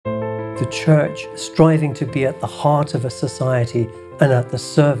the Church striving to be at the heart of a society and at the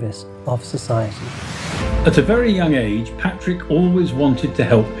service of society. At a very young age, Patrick always wanted to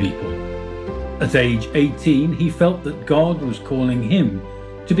help people. At age 18, he felt that God was calling him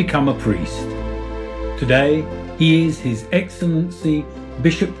to become a priest. Today, he is His Excellency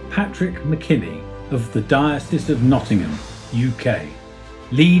Bishop Patrick McKinney of the Diocese of Nottingham, UK,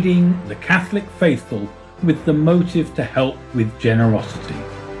 leading the Catholic faithful with the motive to help with generosity.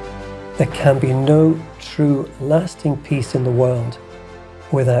 There can be no true lasting peace in the world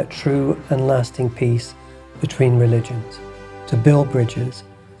without true and lasting peace between religions. To build bridges,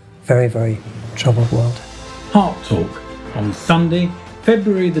 very, very troubled world. HeartTalk on Sunday,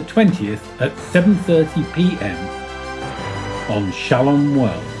 February the 20th at 7:30 p.m. on Shalom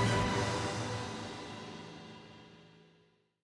World.